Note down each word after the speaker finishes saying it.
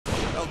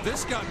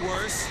This got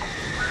worse.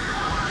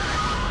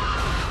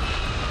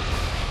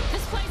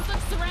 This place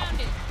looks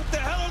surrounded. What the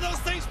hell are those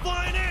things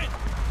flying in?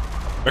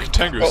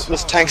 Rectangles. Oh,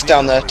 there's tanks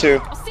down there too.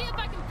 I'll see if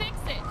I can fix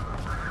it.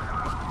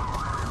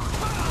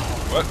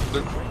 What?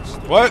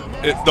 What?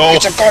 No.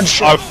 It's a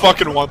gunshot. I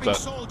fucking want that.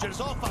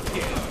 Soldiers off up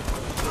here.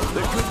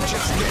 They couldn't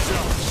just get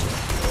us.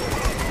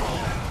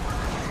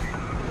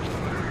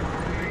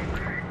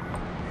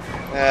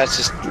 It's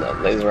just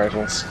laser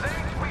rifles.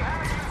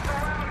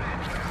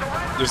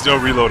 There's no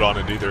reload on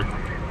it either.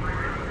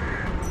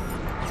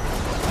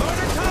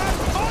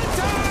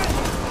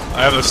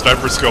 I have a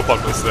sniper scope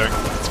on this thing.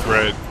 It's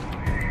great.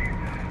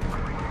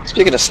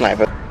 Speaking of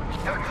sniper,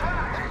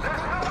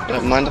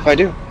 don't mind if I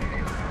do.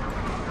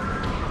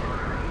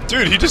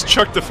 Dude, he just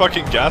chucked the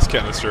fucking gas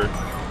canister.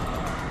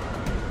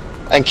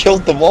 And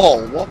killed the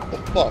wall. What the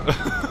fuck?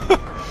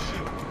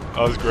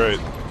 That was great.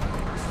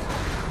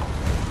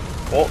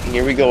 Oh,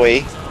 here we go,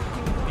 eh?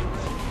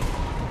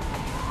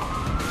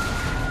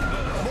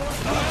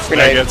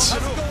 Grenade. Maggots.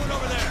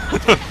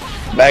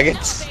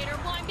 Maggots. Elevator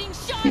while I'm being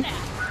shot at.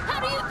 How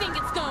do you think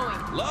it's going?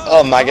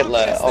 Oh, maggot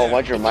layer. Oh,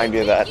 why'd you remind me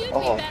of that? You'd be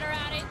Oh. better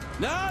at it.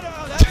 No,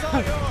 that's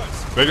all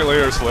yours. Maggot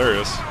layer is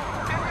hilarious.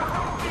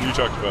 What are you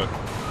talking about?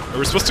 Are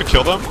we supposed to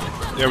kill them?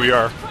 Yeah, we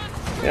are.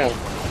 Yeah.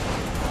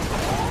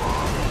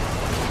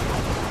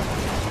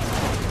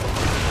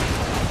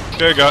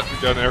 Okay, got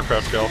an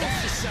aircraft kill.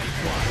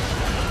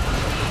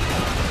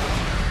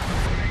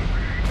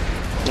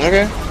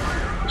 Okay.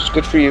 It's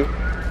good for you.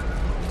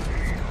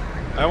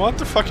 I want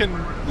the fucking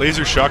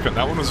laser shotgun.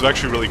 That one was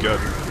actually really good.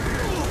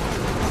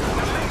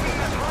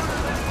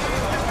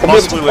 I'll be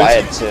able to Possibly buy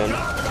laser. it soon.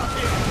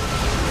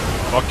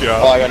 Fuck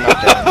yeah. Oh, I got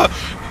knocked down.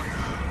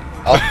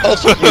 I'll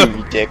shoot you,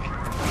 you dick. You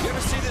ever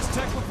see this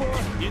tech before?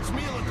 It's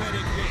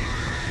military grade.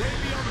 Way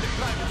beyond the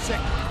private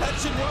sector. That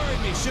should worry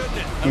me, shouldn't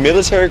it?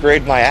 Military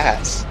grade my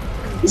ass.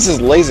 This is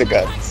laser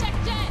guns.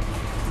 High-tech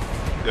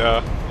jet.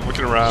 Yeah, I'm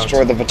looking around.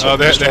 Destroy the Oh,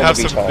 they destroy have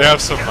the some. VTOL. They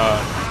have some.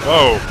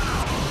 Whoa.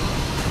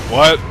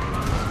 What?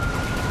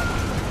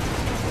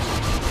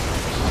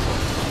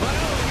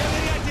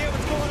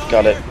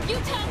 Got it. You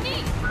tell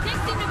me. They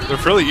seem to be They're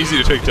fairly easy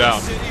to take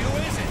down.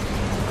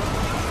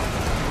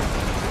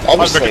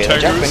 Obviously, the Mecha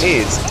Tangoos.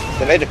 Japanese.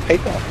 They made it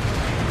paper.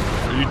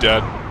 Are you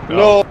dead?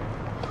 No.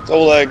 It's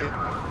Oleg.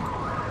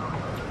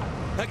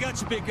 I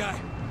got you, big guy.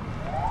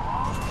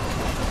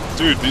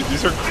 Dude,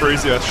 these are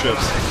crazy ass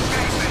ships.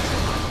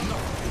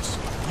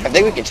 I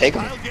think we can take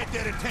them. I'll get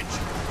their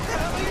attention. What the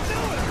hell are you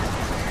doing?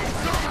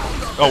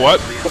 Oh, what?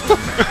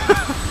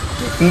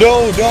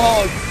 No,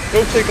 dog!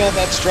 Don't take on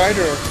that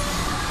Strider.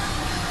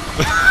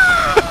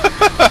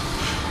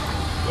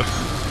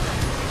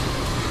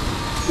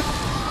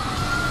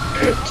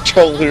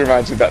 Totally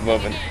reminds me of that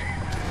moment.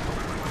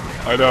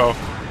 I know.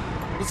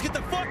 Let's get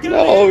the fuck out of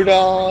No, here.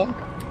 dog.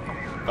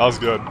 That was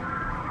good.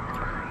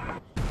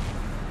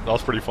 That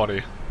was pretty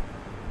funny.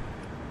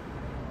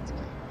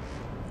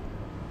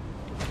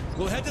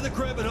 We'll head to the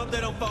crib and hope they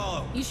don't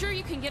follow. You sure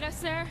you can get us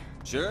there?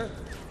 Sure?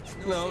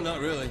 No, not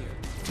really.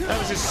 That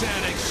was a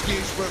sad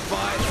excuse for a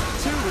fight.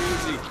 Too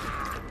easy.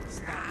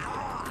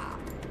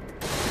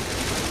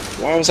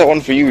 Why was that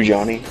one for you,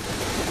 Johnny?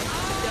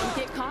 Don't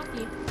get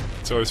cocky.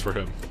 It's always for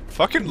him.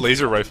 Fucking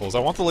laser rifles. I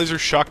want the laser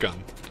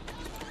shotgun.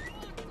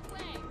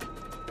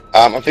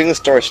 I think the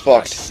story's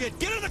fucked. Shit,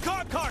 get in the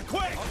car,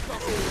 quick!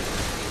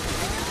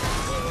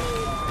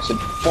 I said,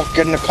 fuck,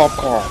 get in the cop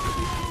car.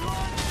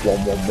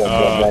 Wom, wom, wom,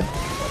 wom, wom.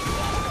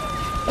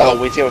 Oh,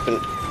 wait, see what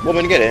the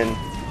woman get in.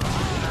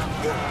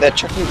 They're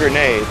chucking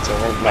grenades. Or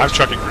I'm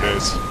chucking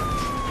grenades.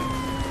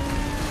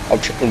 I'm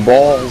chucking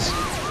balls.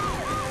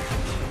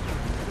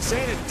 This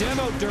ain't a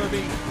demo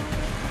derby.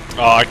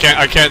 Oh, I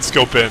can't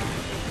scope in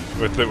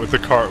with the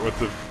car with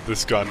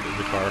this gun in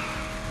the car.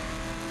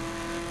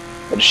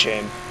 What a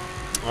shame.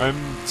 I'm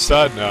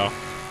sad now.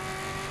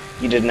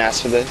 You didn't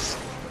ask for this.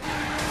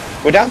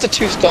 We're down to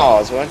 2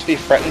 stars. We want to be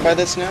threatened by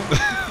this now?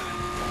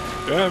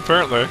 Yeah,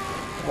 apparently.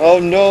 Oh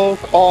no,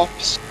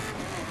 cops.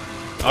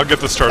 I'll get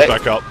the stars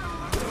back up.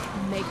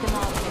 Make them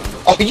all.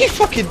 Oh, you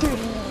fucking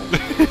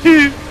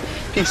did.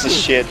 Piece of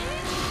shit.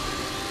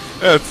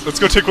 Yeah, let's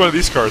go take one of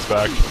these cars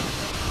back.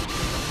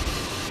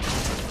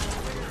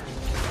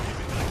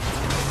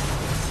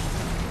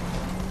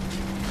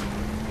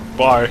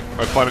 Bye.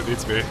 My planet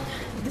needs me.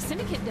 The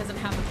Syndicate doesn't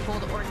have the pull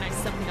to organize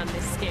something on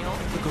this scale.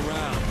 Look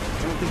around.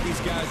 I don't think these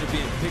guys are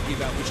being picky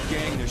about which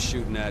gang they're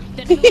shooting at.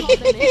 Then who called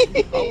them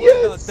in? I'll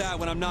worry about that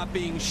when I'm not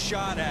being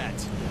shot at.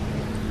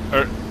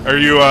 Are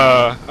you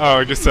oh,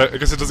 I guess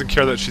it doesn't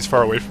care that she's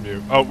far away from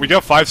you. Oh, we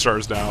got 5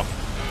 stars now.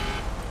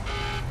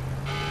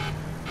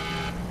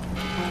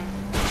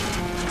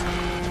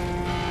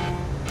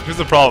 Here's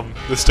the problem.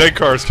 The stag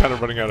car is kind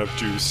of running out of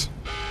juice.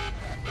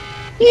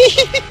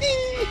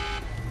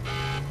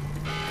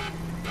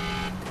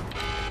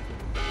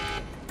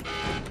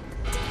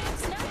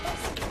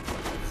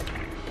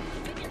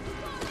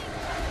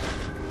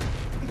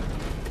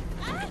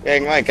 Hey,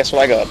 Mike, guess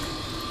what I got?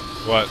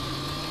 What?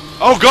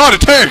 Oh god, a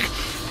tank!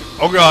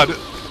 Oh god.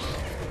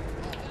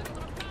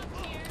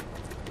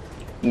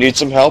 Need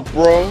some help,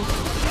 bro?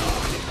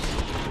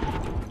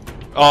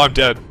 Oh, I'm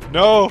dead.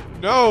 No,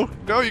 no,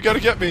 no, you gotta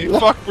get me.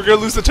 Fuck, we're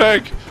gonna lose the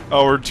tank.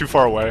 Oh, we're too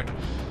far away.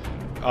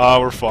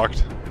 We're fucked.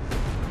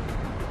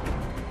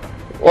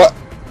 What?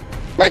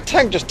 My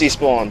tank just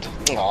despawned.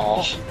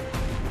 Aww.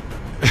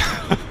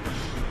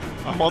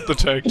 I want the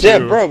tank too. Yeah,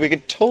 bro, we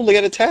could totally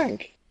get a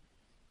tank.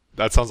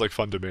 That sounds like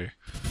fun to me.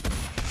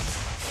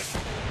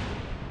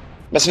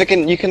 But so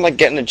you can like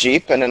get in a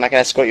jeep and then I can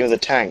escort you with a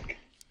tank.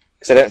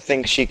 Because I don't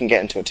think she can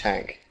get into a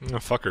tank. Oh,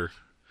 fuck her.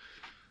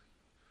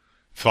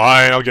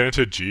 Fine, I'll get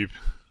into a jeep.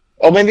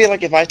 Or maybe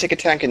like if I take a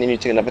tank and then you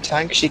take another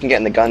tank, she can get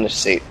in the gunner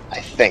seat.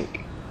 I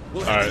think.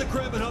 We'll head to the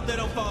crib and hope they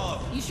don't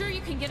follow. You sure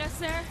you can get us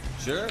there?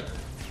 Sure?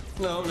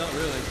 No, not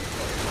really.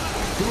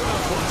 Who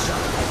else wants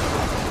shot?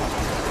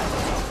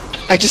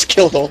 I just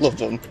killed all of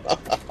them.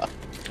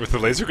 With the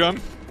laser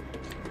gun?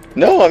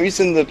 No, I'm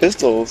using the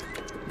pistols.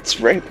 It's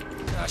rape.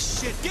 Ah,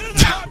 shit, get in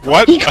the car!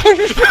 What?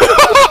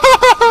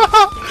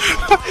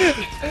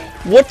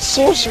 What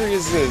sorcery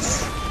is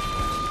this?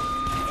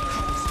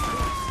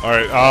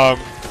 Alright,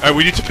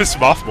 we need to piss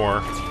him off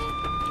more.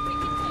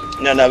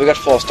 No, we got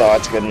 4-star.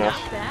 It's good enough.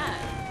 Not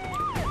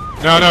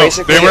bad. No, no,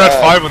 Basically, they were at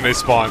 5 when they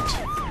spawned.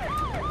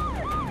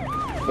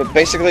 But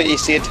basically, you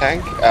see a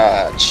tank,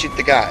 shoot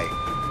the guy.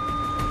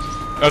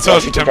 That's what I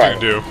was attempting to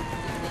do.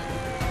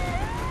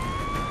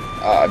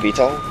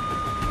 Beetle,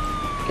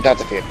 get out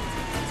the field.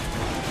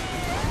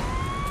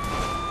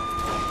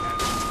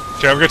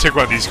 Okay, I'm gonna take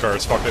one of these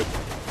cars, fuck it.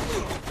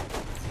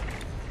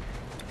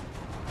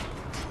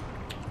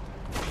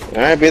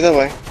 Alright, be that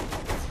way.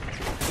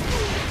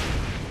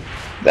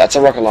 That's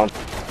a rocket launch.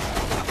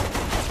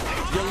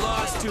 You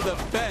lost to the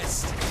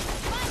best.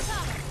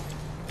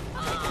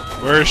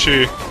 Where is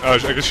she? Oh,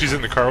 I guess she's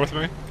in the car with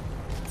me?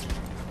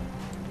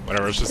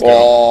 Whatever, let's just go.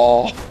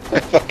 Oh, I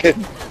fucking...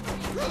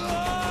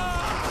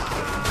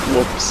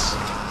 Whoops.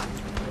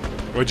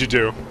 What'd you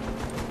do?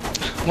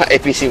 My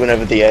APC went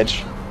over the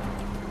edge.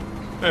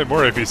 Hey,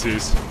 more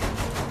APCs.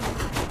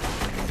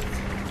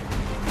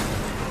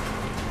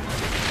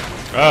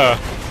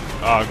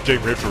 I'm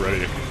getting raped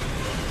already.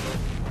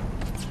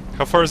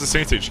 How far is the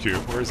Saints HQ?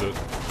 Where is it?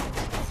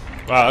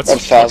 Wow, that's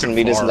 1,000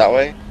 meters far. in that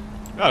way.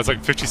 No, it's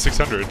like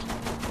 5,600.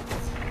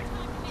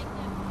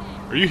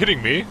 Are you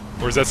hitting me?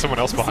 Or is that someone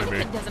else behind me?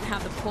 It doesn't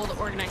have the pull to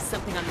organize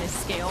something on this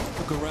scale.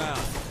 Look around.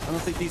 I don't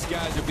think these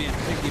guys are being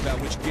picky about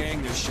which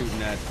gang they're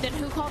shooting at. Then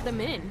who called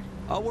them in?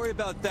 I'll worry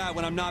about that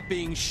when I'm not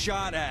being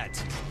shot at.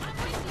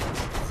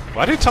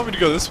 Why did it tell me to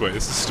go this way?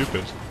 This is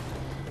stupid.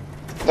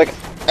 Like,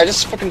 I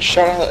just fucking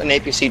shot out an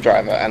APC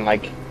driver and,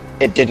 like,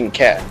 it didn't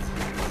care.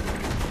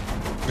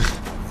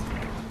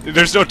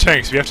 There's no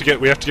tanks. We have to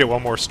get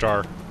one more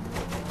star.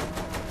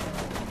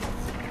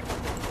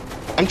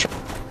 I'm trying.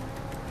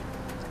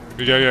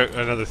 We gotta get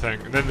another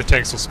thing, and then the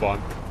tanks will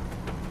spawn.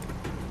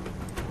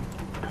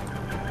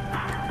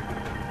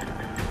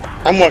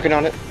 I'm working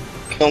on it.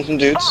 Killing some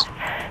dudes.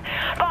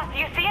 Boss,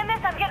 you seeing this?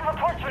 I'm getting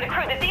reports from the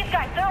crew that these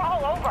guys, they're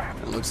all over.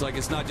 It looks like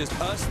it's not just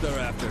us they're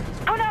after.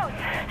 Who knows?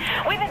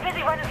 We've been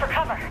busy running for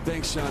cover.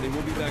 Thanks, Shawnee.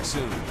 We'll be back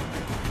soon.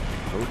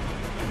 Oh.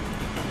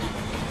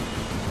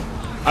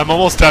 I'm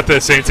almost at the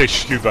Saints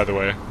HQ, by the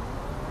way.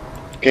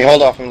 Okay,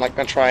 hold off. I'm like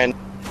gonna try to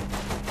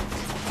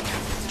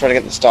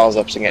get the stars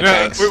up so I can get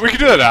Yeah, tanks. we can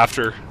do that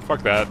after.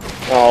 Fuck that.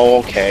 Oh,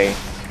 okay.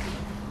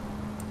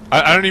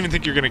 I don't even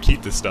think you're gonna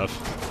keep this stuff.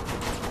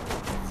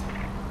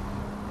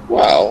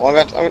 Well, I'm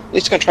at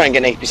least gonna try and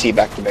get an APC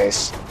back to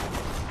base.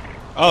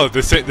 Oh,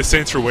 the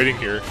Saints are waiting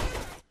here.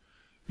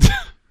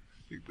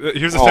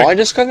 Here's the Oh, thing. I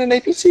just got an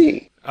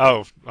APC.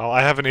 Oh, well,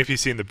 I have an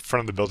APC in the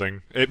front of the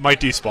building. It might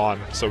despawn,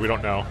 so we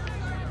don't know.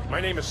 My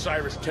name is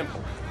Cyrus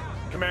Temple,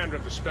 commander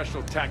of the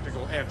Special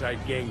Tactical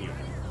Anti-Gang Unit.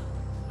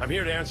 I'm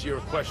here to answer your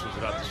questions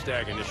about the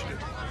Stag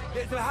Initiative.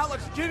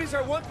 Excuse me,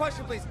 sir, one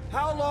question, please.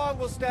 How long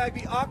will Stag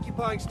be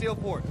occupying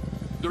Steelport?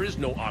 There is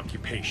no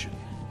occupation.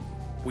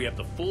 We have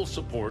the full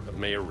support of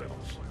Mayor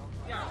Reynolds.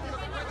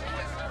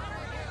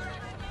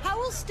 How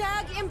will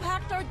Stag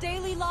impact our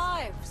daily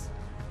lives?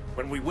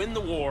 When we win the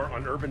war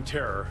on urban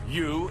terror,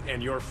 you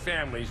and your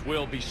families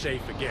will be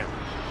safe again.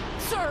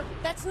 Sir,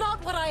 that's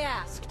not what I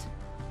asked.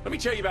 Let me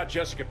tell you about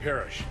Jessica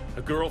Parrish,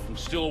 a girl from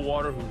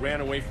Stillwater who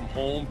ran away from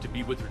home to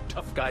be with her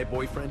tough guy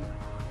boyfriend.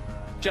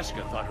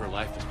 Jessica thought her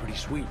life was pretty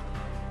sweet,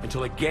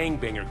 until a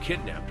gangbanger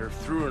kidnapped her,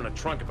 threw her in the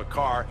trunk of a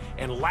car,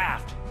 and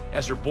laughed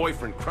as her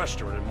boyfriend crushed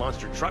her in a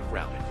monster truck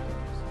rally.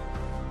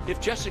 If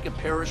Jessica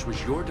Parrish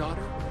was your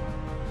daughter,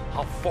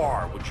 how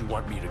far would you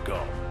want me to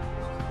go?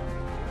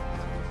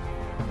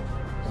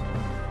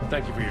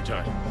 Thank you for your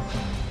time.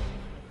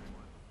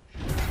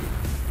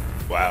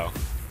 Wow.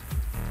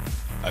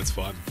 That's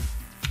fun.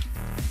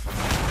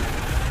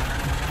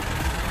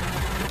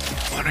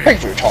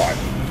 Thank you for your time.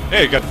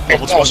 Hey, got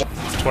level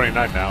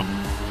 29 now.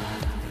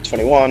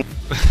 21.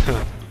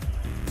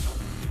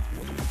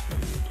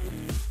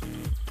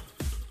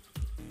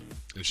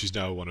 And she's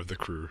now one of the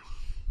crew.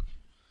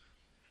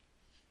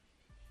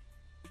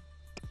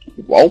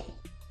 Well.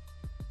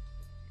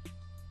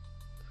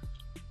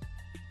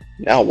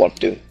 Now what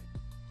do?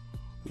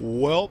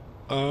 Well,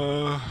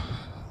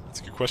 that's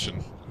a good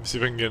question. me see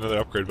if I can get another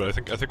upgrade, but I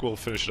think we'll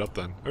finish it up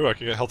then. Oh, I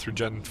can get health through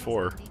Gen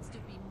 4. Did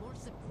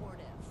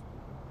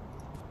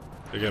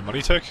I get a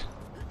money tick?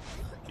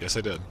 Yes,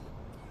 I did.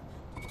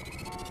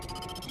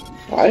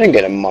 Oh, I didn't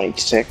get a money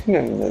tick.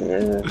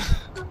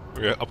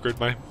 Okay, upgrade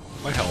my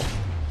health.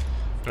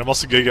 And I'm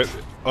also gonna get...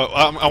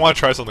 I want to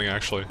try something,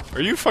 actually.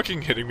 Are you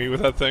fucking hitting me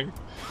with that thing?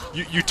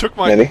 You took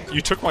my... Maybe.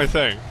 You took my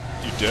thing,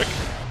 you dick.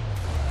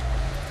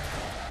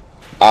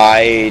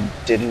 I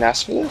didn't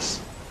ask for this.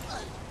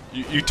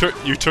 You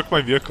took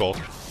my vehicle.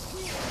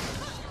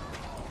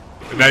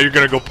 And now you're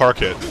gonna go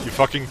park it. You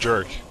fucking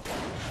jerk.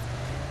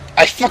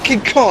 I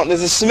fucking can't.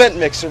 There's a cement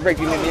mixer rigged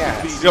in the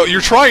ass. Yo,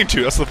 you're trying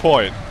to. That's the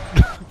point.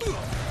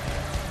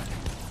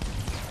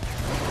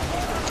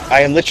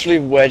 I am literally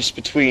wedged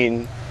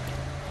between.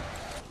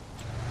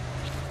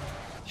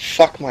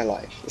 Fuck my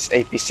life. This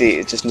APC,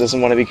 it just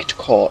doesn't want to be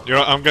caught. You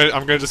know, I'm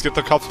gonna just get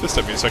the cops pissed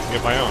at me so I can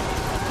get my own.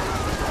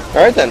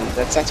 Alright then,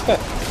 that sounds fair.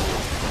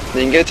 Then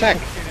you can get a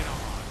tank.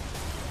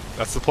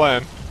 That's the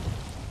plan.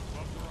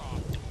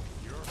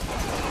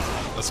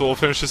 That's what we'll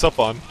finish this up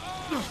on.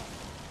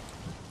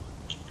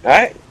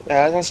 Alright,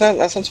 that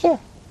sounds fair.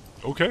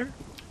 Okay.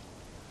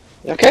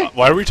 Okay.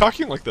 Why are we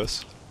talking like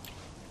this?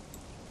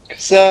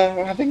 Because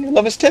we're having a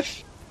lover's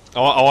tiff. I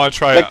want to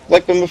try.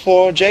 Like when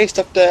before Jay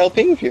stopped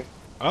LPing with you.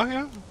 Oh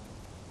yeah.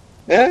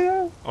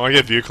 Yeah. I want to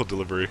get vehicle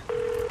delivery.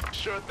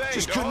 Sure thing.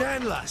 Just couldn't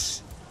handle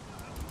us.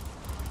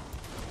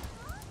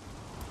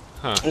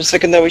 Huh. I'm just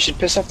thinking that we should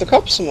piss off the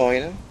cops some more, you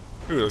know?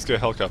 Ooh, let's get a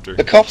helicopter.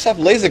 The cops have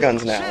laser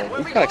guns now.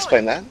 You can't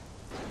explain that.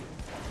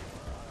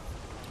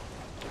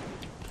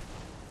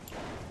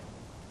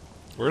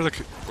 Where are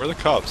the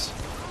cops?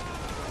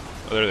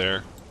 Oh, they're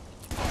there.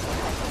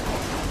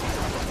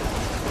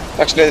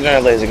 Actually, they don't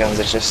have laser guns,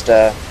 it's just,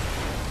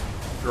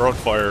 You're on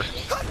fire.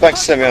 back to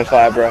set me on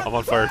fire, bro. I'm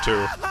on fire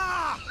too.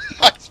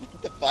 I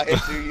spit the fire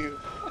to you.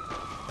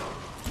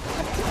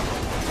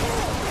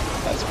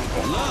 That's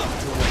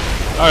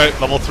fun.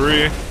 Alright, level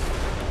 3.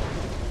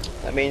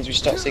 That means we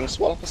start seeing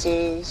SWAT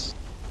officers.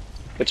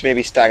 Which may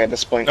be Stag at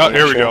this point. Oh, I'm not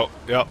here we sure. go.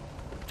 Yep.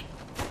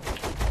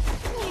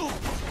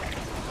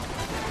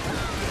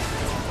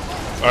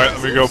 Alright,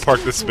 let me go park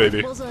this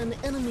baby.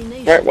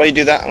 Alright, while you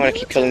do that, I'm gonna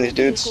keep killing these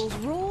dudes.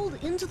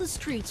 Rolled into the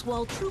streets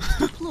while troops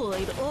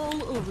deployed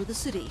all over the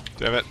city.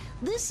 Damn it.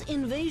 This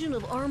invasion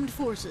of armed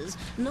forces,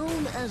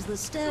 known as the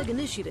Stag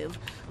Initiative,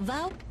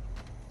 vowed.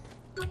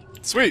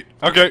 Sweet!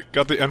 Okay,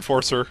 got the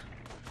Enforcer.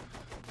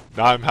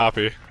 Now I'm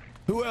happy.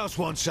 Who else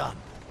wants some?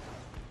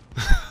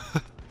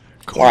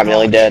 Well, I'm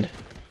nearly dead.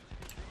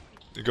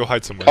 You go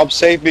hide somewhere. Come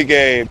save me,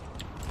 Gabe.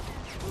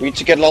 We need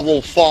to get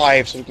level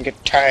 5 so we can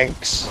get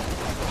tanks.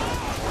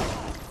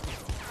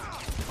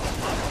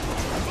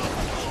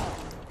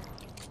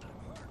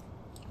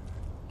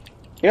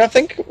 You know, I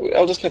think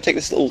I'm just gonna take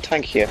this little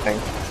tank here thing.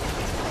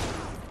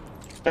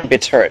 Maybe a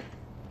turret.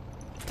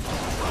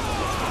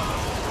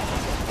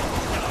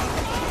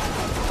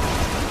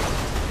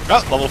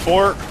 Ah, level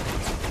 4.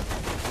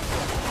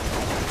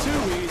 Too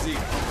easy.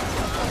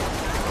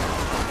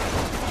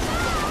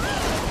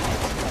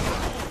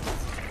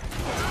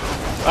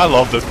 I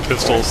love the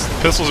pistols.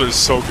 Pistols are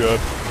so good.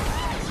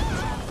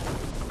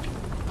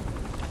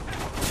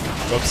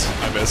 Oops,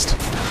 I missed.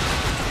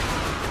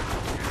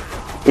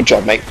 Good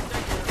job, mate.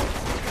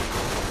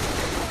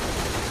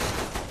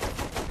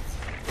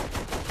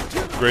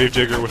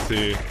 Gravedigger with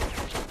the...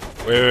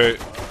 Wait.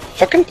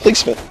 Fucking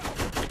policeman.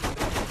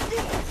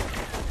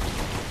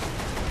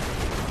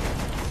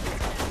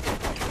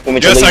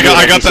 Yes, I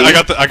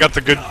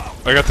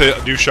got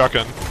the new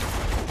shotgun.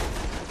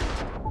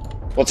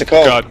 What's it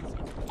called? God.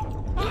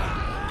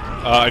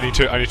 I need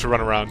to run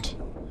around.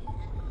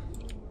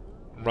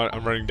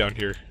 I'm running down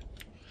here.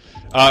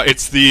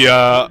 It's the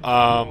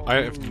I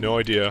have no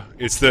idea.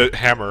 It's the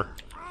hammer.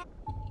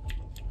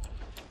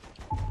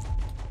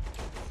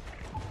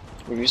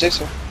 Would you say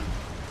so?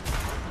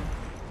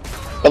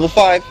 Level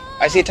 5.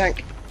 I see a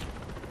tank.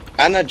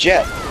 And a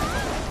jet.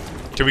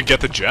 Can we get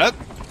the jet?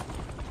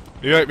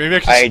 Maybe I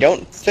can. I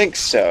don't think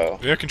so.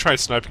 Maybe I can try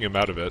sniping him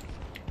out of it.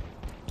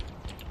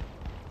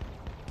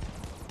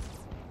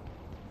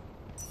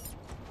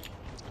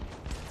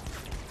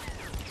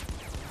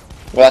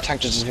 Well, that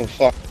tank just isn't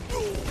fuck.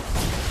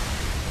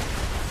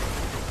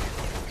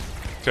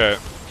 Okay.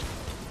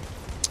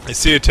 I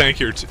see a tank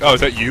here too. Oh, is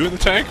that you in the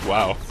tank?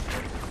 Wow.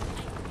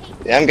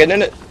 Yeah, I'm getting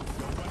in it.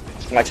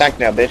 It's my tank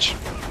now, bitch.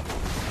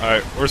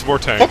 Alright, where's more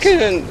tanks?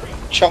 Fucking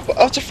chopper.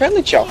 Oh, it's a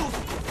friendly chopper.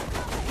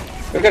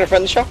 We've got a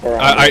friendly chopper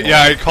around.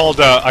 I called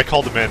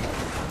him in.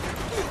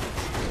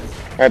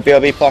 Alright,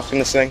 BRB blocking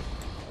this thing.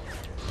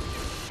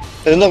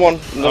 There's another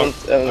one. Another one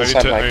on the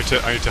side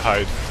flank. I need to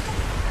hide.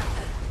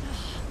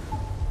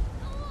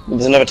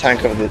 There's another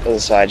tank over the other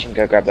side. You can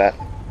go grab that.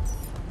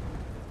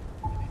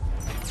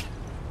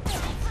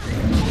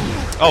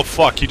 Oh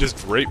fuck, he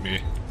just raped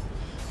me.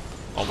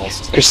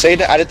 Almost.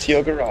 Crusader added to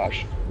your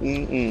garage.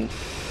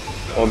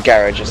 Or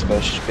garage, I suppose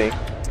it should be.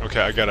 Okay,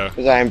 I gotta...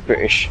 Because I am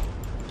British.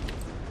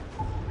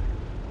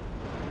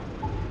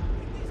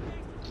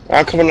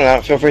 I'm coming on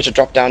out. Feel free to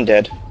drop down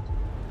dead.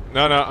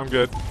 No, I'm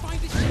good.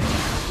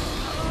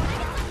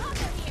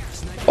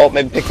 Oh,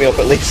 maybe pick me up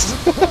at least.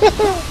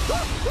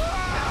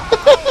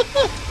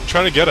 I'm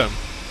trying to get him.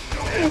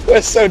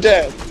 We're so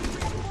dead.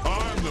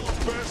 I'm the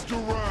best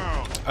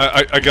around.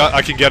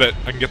 I can get it.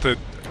 I can get the...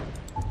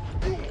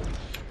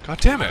 God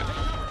damn it.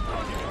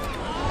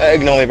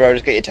 Ignore me, bro.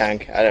 Just get your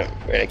tank. I don't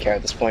really care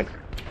at this point.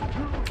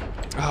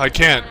 Oh, I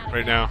can't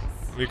right now.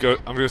 Let me go.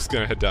 I'm just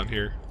gonna head down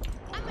here.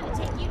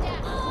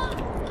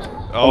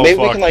 Oh, Maybe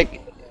fuck. we can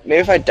like,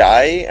 maybe if I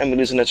die and we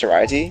lose a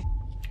notoriety,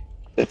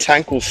 the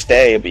tank will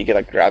stay, but you can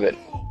like grab it.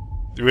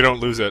 We don't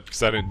lose it,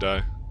 because I didn't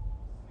die.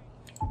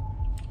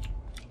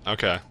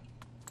 Okay.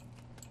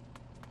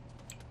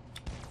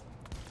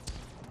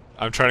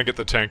 I'm trying to get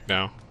the tank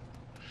now.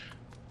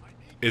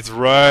 It's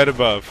right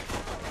above.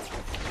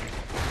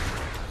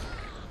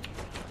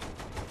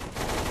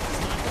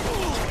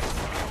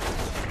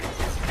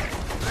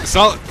 It's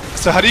not...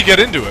 So how do you get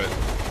into it?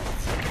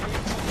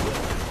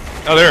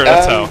 Oh, there,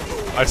 that's how.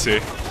 I see.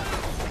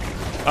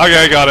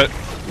 Okay, I got it.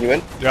 You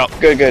in? Yep.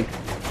 Good, good.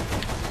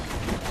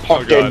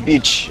 Hot Oh, Dead God.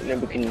 Beach, and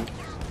then we can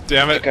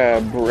Damn it. take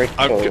a break.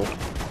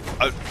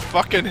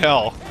 Fucking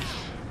hell.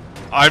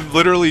 I'm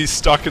literally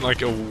stuck in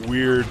like a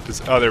weird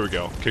oh, there we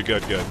go. Okay,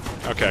 good, good.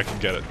 Okay, I can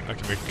get it. I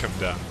can make it come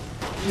down.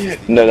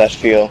 Know that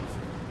feel.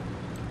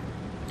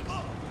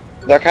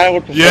 That kind of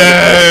would prefer.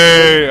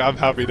 Yay! I'm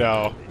happy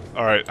now.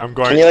 Alright, I'm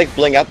going... Can you like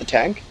bling out the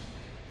tank?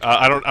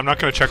 I'm not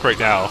gonna check right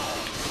now.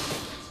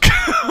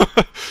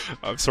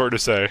 I'm sorry to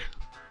say.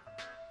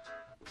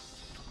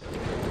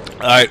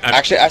 Alright,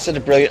 Actually, I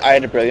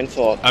had a brilliant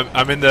thought.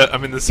 I'm in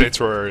the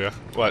Saints Row area.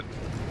 What?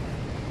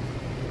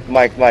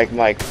 Mike.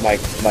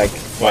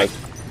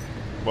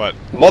 What?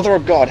 Mother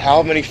of God,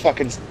 how many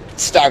fucking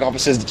stag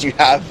officers did you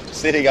have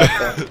sitting up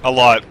there? A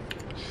lot.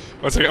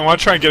 One second, I want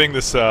to try getting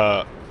this,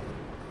 I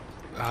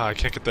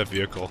can't get that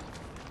vehicle.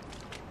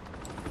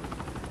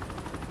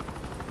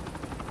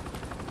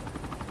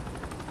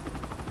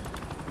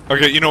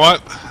 Okay, you know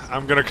what?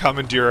 I'm gonna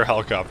commandeer a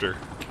helicopter.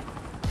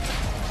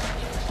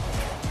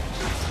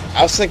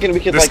 I was thinking we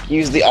could like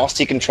use the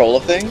Aussie controller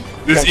thing.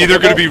 This is either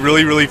gonna be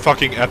really, really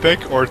fucking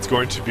epic, or it's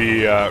going to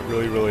be,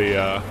 really, really,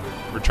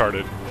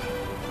 retarded.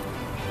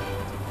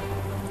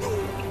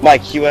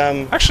 Mike, you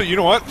Actually, you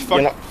know what?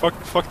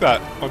 Fuck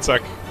that. 1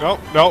 sec. No,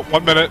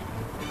 1 minute.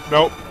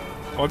 Nope.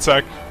 1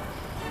 sec.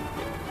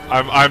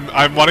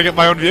 I want to get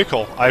my own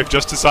vehicle. I've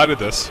just decided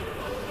this.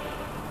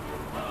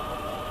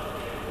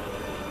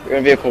 Your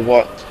own vehicle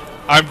what?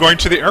 I'm going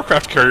to the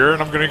aircraft carrier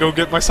and I'm gonna go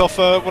get myself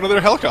one of their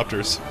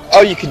helicopters.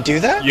 Oh, you can do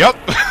that? Yep.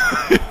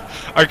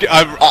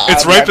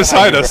 It's right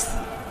beside us.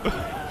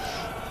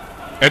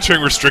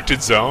 Entering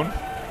restricted zone.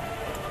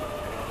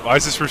 Why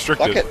is this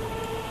restricted? Fuck it.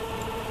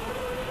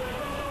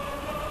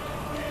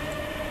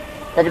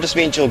 Probably just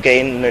means you'll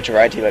gain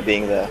notoriety by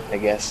being there, I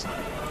guess.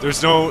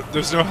 There's no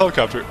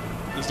helicopter.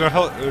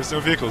 There's no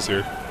vehicles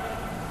here.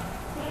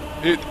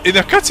 In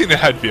the cutscene it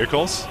had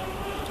vehicles.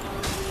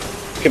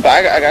 Okay, but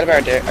I got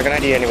an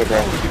idea anyway, bro.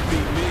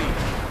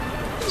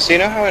 So you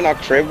know how in our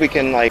crib we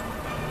can like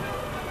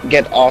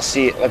get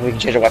RC, like we can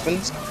change our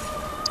weapons?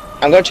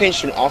 I'm gonna change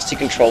to an RC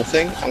control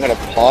thing. I'm gonna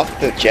park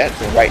the jet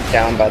right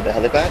down by the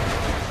helipad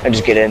and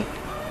just get in.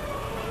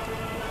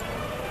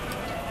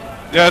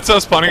 Yeah, that's what I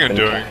was planning on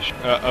doing.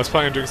 I was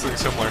planning on doing something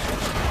similar.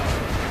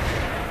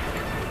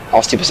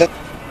 RC%.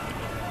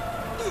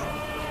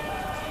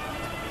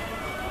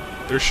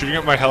 They're shooting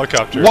at my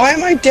helicopter. Why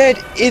am I dead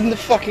in the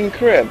fucking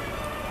crib?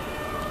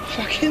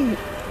 Fucking.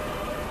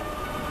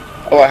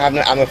 Oh, I have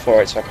no ammo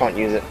for it, so I can't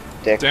use it.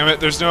 Dick. Damn it!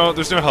 There's no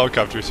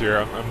helicopters here.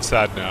 I'm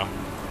sad now.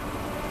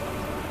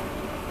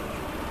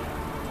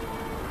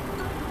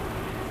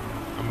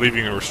 I'm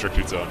leaving a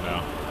restricted zone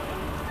now.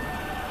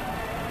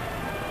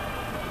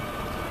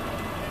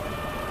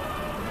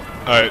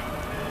 Alright.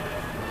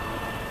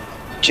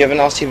 Do you have an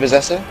RC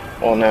Possessor?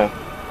 Or no?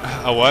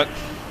 A what?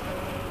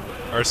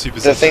 RC The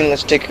Possessor? thing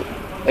that's take,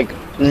 like,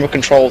 remote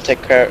control,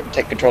 take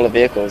control of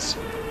vehicles.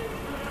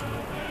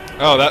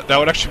 Oh, that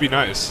would actually be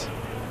nice.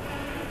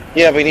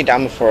 Yeah, but we need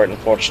ammo for it,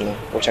 unfortunately,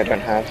 which I don't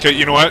have. Okay,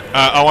 you know what?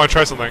 I want to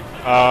try something.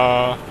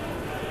 Oh,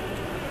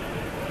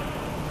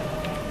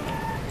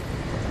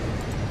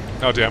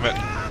 damn it.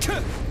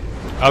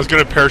 I was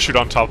gonna parachute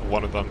on top of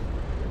one of them.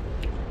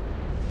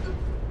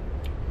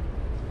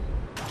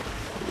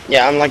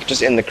 Yeah, I'm like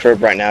just in the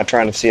crib right now,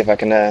 trying to see if I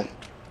can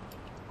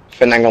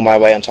finagle my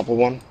way on top of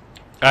one.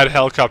 Add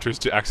helicopters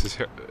to access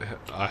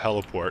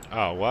heliport.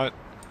 Oh, what?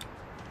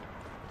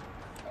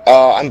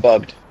 I'm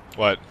bugged.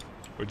 What?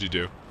 What'd you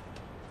do?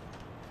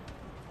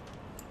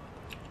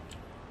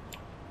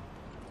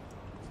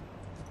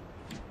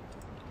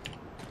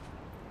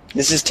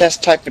 This is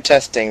test type for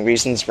testing.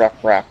 Reasons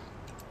rap.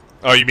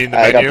 Oh, you mean the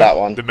I menu? got that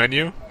one. The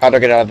menu? How do I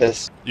get out of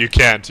this? You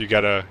can't. You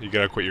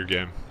gotta quit your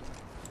game.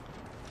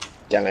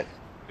 Damn it.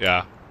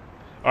 Yeah.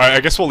 Alright,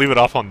 I guess we'll leave it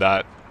off on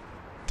that.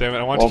 Damn it,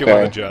 I wanted to get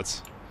one of the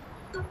jets.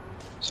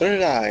 So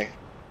did I.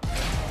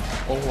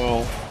 Oh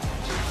well.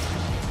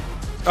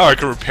 Oh, I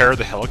can repair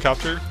the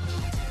helicopter?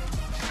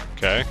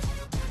 Okay.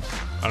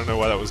 I don't know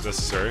why that was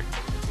necessary.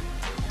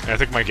 And I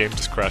think my game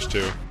just crashed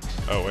too.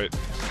 Oh, wait.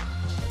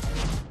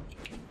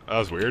 That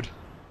was weird.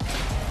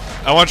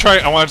 I want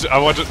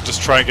to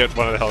just try and get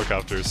one of the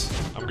helicopters.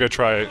 I'm gonna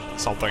try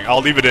something.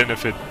 I'll leave it in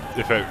if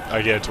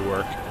I get it to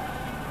work.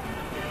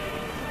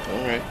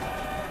 Alright.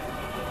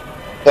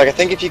 Like, I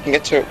think if you can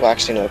get to it, well,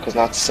 actually no, because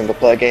not a single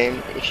player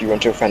game. If you run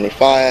to a friendly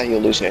fire,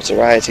 you'll lose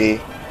notoriety,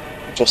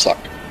 which will suck.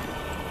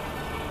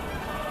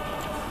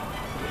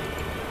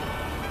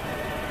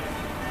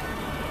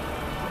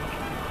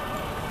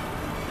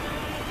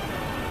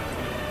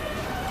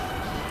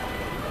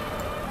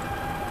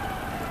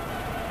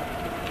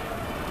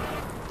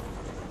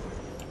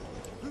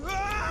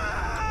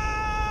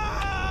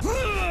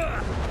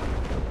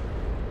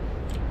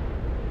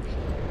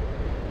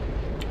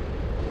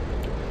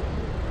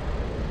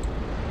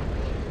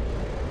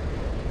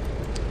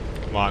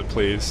 Come on,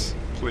 please,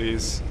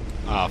 please.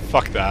 Ah,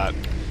 fuck that.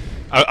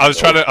 I was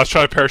trying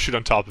to parachute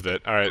on top of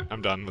it. All right,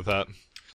 I'm done with that.